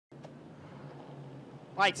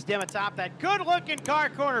Lights dim atop that good-looking car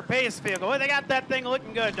corner pace vehicle. Well, they got that thing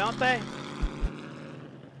looking good, don't they?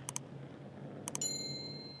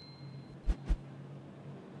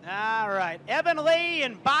 All right, Evan Lee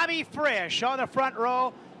and Bobby Frisch on the front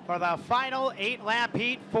row for the final 8-lap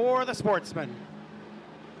heat for the Sportsman.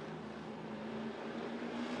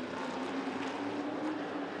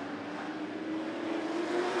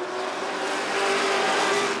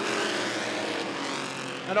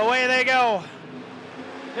 And away they go.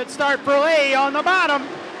 Good start for Lee on the bottom.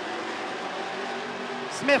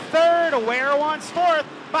 Smith third, Ware wants fourth.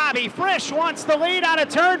 Bobby Frisch wants the lead out of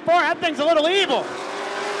turn 4. That thing's a little evil.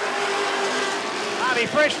 Bobby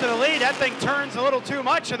Frisch to the lead. That thing turns a little too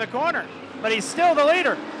much in the corner, but he's still the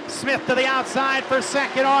leader. Smith to the outside for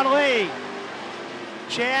second on Lee.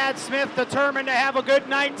 Chad Smith determined to have a good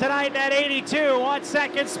night tonight at 82 on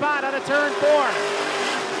second spot out of turn 4.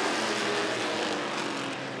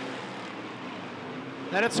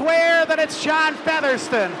 Then it's Ware, then it's John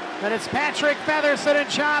Featherston, then it's Patrick Featherston and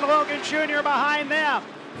John Logan Jr. behind them.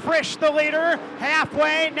 Frisch the leader,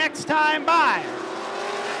 halfway, next time by.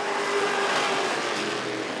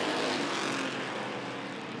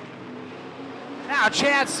 Now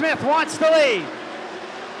Chad Smith wants the lead.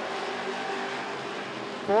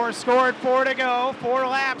 4 scored, 4 to go. 4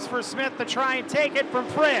 laps for Smith to try and take it from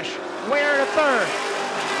Frisch. Ware to third.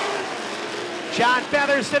 John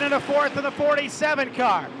Featherston in the fourth of the 47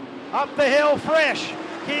 car. Up the hill, Frisch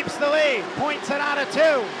keeps the lead, points it out of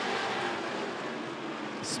 2.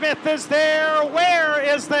 Smith is there, Ware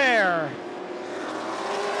is there.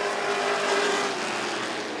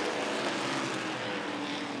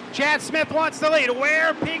 Chad Smith wants the lead.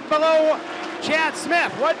 Ware peaked below Chad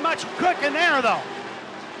Smith. Wasn't much cooking there, though.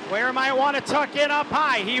 Ware might want to tuck in up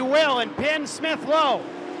high. He will and pin Smith low.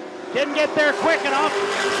 Didn't get there quick enough.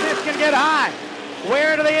 Smith can get high.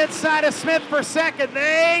 Ware to the inside of Smith for second.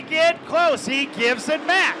 They get close. He gives it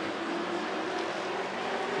back.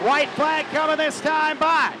 White flag coming this time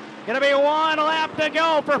by. Going to be 1 lap to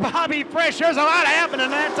go for Bobby Frisch. There's a lot happening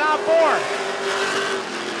in that top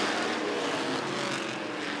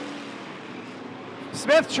 4.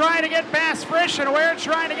 Smith trying to get past Frisch and Ware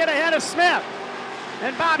trying to get ahead of Smith.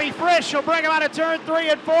 And Bobby Frisch will bring him out of turn 3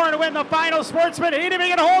 and 4 and win the final Sportsman. He didn't even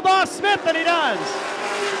get a hold off Smith, and he does.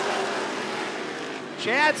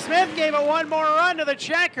 Chad Smith gave it one more run to the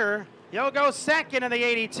checker. He'll go second in the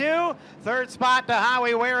 82. Third spot to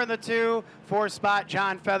Howie Ware in the 2. Fourth spot,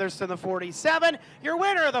 John Featherston, the 47. Your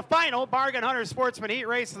winner of the final Bargain Hunter Sportsman Heat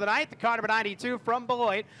Race of the night, the car number 92 from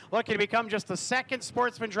Beloit, looking to become just the second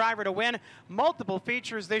Sportsman driver to win multiple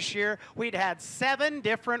features this year. We'd had 7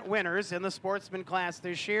 different winners in the Sportsman class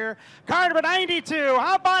this year. Car number 92,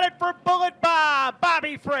 how about it for Bullet Bob,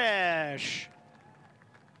 Bobby Frisch?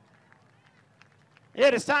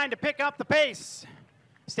 It is time to pick up the pace.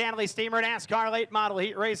 Stanley Steamer NASCAR late model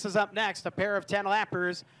heat races up next. A pair of 10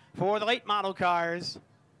 lappers for the late model cars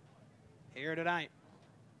here tonight.